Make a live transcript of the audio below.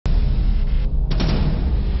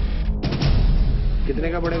कितने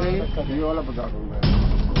का पड़ेगा ये? ये वाला 50 रुपए।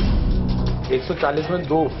 140 में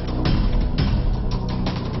 2।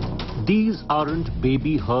 These aren't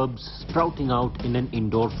baby herbs sprouting out in an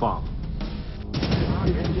indoor farm.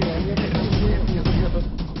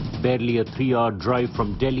 Barely a 3-hour drive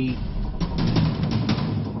from Delhi,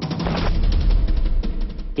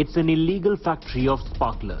 it's an illegal factory of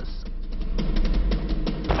sparklers.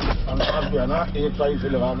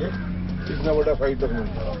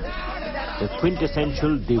 The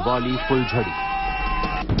quintessential Diwali Fulzhari,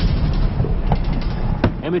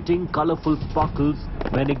 emitting colorful sparkles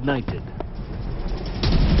when ignited.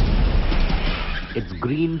 Its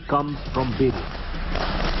green comes from berries,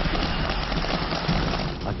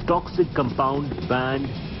 a toxic compound banned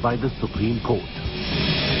by the Supreme Court.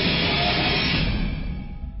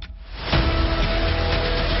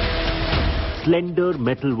 Slender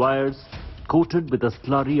metal wires coated with a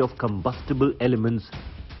slurry of combustible elements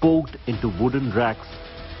poked into wooden racks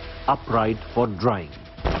upright for drying.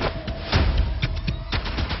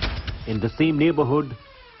 In the same neighborhood,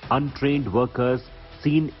 untrained workers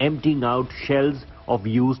seen emptying out shells of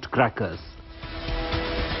used crackers.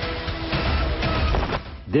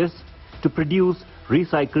 This to produce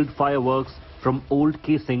recycled fireworks from old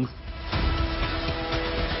casings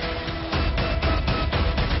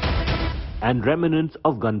and remnants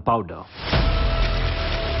of gunpowder.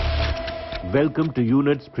 Welcome to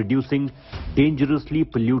units producing dangerously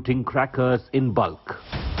polluting crackers in bulk.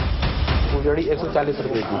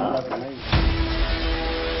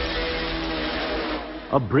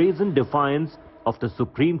 A brazen defiance of the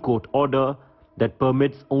Supreme Court order that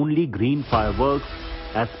permits only green fireworks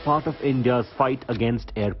as part of India's fight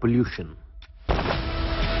against air pollution.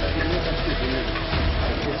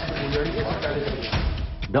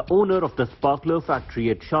 The owner of the sparkler factory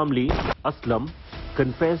at Shamli, Aslam,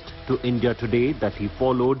 confessed to India Today that he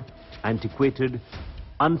followed antiquated,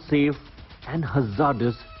 unsafe and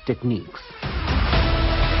hazardous techniques.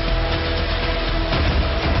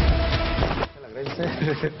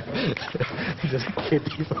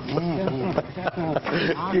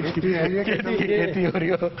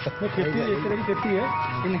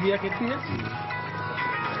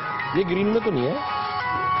 ये green में तो नहीं है?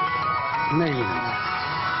 नहीं,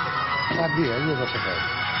 शादी है ये बस है।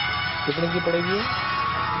 कितने की पड़ेगी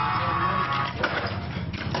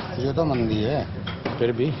ये तो मंदी है,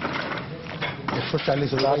 फिर भी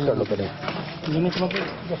 140 रुपए कर लो पड़े।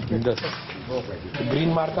 10 ग्रीन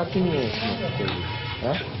मार्का क्यों नहीं है इसमें?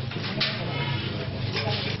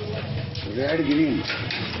 रेड ग्रीन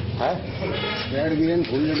है? रेड ग्रीन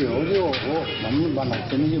फुलझड़ी होगी वो हम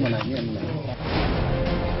बनाते नहीं, बनाएंगे हमने।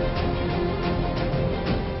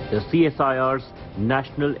 The CSIR's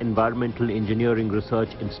National Environmental Engineering Research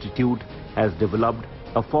Institute has developed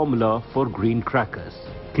a formula for green crackers.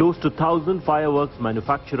 Close to 1,000 fireworks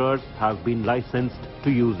manufacturers have been licensed to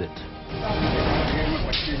use it.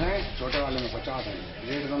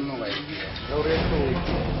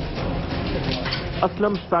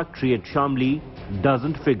 Aslam's factory at Shamli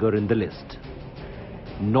doesn't figure in the list,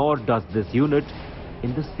 nor does this unit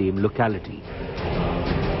in the same locality.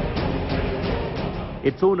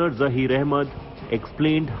 Its owner Zahir Ahmed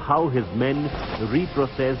explained how his men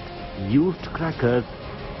reprocessed used crackers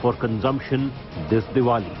for consumption this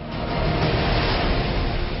Diwali.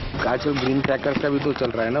 आजकल green cracker का भी तो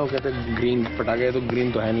चल रहा है ना, वो कहते हैं ग्रीन पटाखे, तो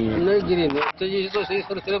ग्रीन तो है नहीं है। नहीं ग्रीन है तो ये तो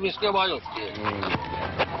सिर्फ इसकी आवाज होती है।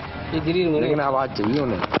 ये ग्रीन में लेकिन आवाज चाहिए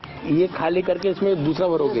उन्हें। ये खाली करके इसमें दूसरा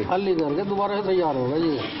भरोगे? खाली करके दोबारा से तैयार होगा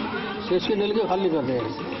ये। इसकी डल के खाली कर देंगे,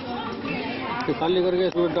 तो खाली करके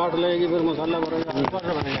इसमें डाट लगेगी, फिर मसाला भरेगा,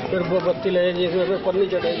 फिर वो बत्ती लगेगी, इसमें फिर पन्नी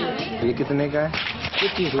चढ़ेगी। ये कितने का है? ये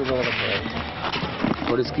 30 रुपये का है।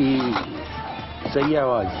 और इसकी सही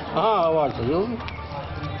आवाज? हाँ आवाज सही होगी,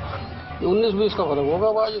 19-20 का फर्क होगा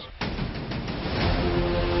आवाज।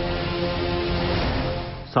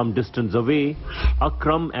 Some distance away,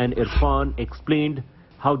 Akram and Irfan explained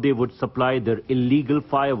how they would supply their illegal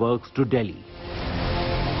fireworks to Delhi,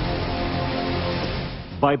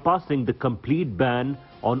 bypassing the complete ban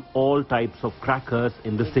on all types of crackers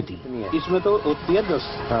in the city. इसमें तो होती है 10,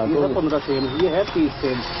 ये 15 सेल, ये है 30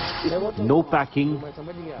 cell. No packing,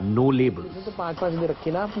 no labels.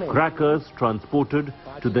 Crackers transported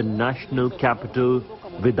to the national capital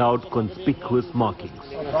without conspicuous markings.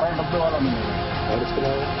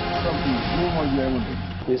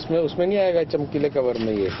 इसमें उसमें नहीं आएगा चमकीले कवर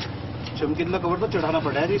में? ये चमकीला कवर तो चढ़ाना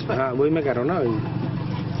पड़ा है इस पर। हाँ वही मैं कह रहा हूँ ना,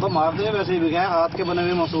 तो मारते हैं वैसे ही बिके हैं, हाथ के बने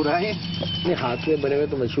हुए मशहूर है ये। नहीं हाथ के बने हुए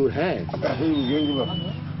तो मशहूर हैं,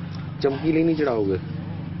 चमकीले नहीं चढ़ाओगे?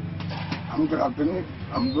 हम चढ़ाते नहीं,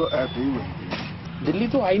 हम तो ऐसे ही। दिल्ली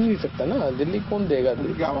तो आ ही नहीं सकता ना, दिल्ली कौन देगा?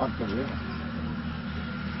 दिल्ली क्या बात कर रहे हैं?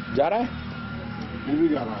 जा रहा है? वो भी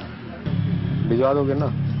जा रहा है। भिजवा दोगे ना?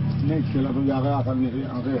 नहीं, चला तो जाकर आसानी से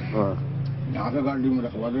यहाँ से, हाँ। यहाँ से गाड़ी में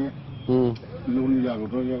रखवा देंगे, लोग नहीं जाकर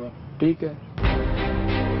उतर जाएगा। ठीक है।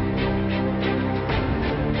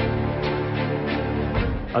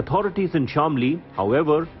 Authorities in Shamli,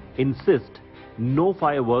 however, insist no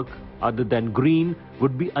firework other than green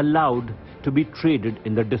would be allowed to be traded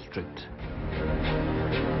in the district.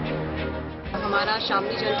 हमारा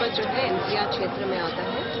शामली जनपद जो है एनसीआर क्षेत्र में आता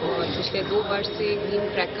है और पिछले 2 वर्ष से ग्रीन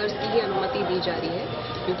क्रैकर्स की ही अनुमति दी जा रही है,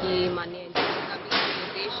 क्योंकि माननीय एनसीआर का भी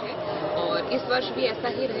निर्देश है और इस वर्ष भी ऐसा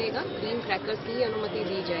ही रहेगा। ग्रीन क्रैकर्स की ही अनुमति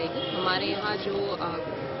दी जाएगी। हमारे यहाँ जो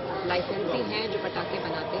लाइसेंसी हैं जो पटाखे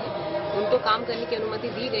बनाते हैं उनको काम करने की अनुमति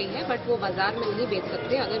दी गई है, बट वो बाजार में नहीं बेच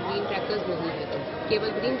सकते अगर ग्रीन क्रैकर्स नहीं है तो। केवल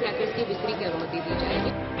ग्रीन क्रैकर्स की बिक्री की अनुमति दी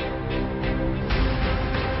जाएगी।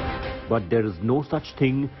 But there is no such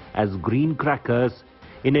thing as green crackers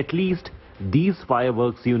in at least these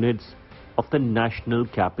fireworks units of the National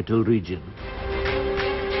Capital Region.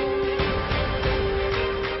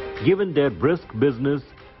 Given their brisk business,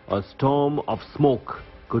 a storm of smoke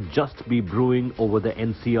could just be brewing over the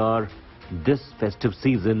NCR this festive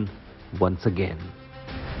season once again.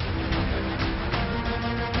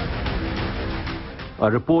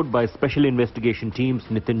 A report by Special Investigation Teams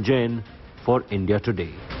Nitin Jain for India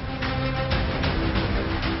Today.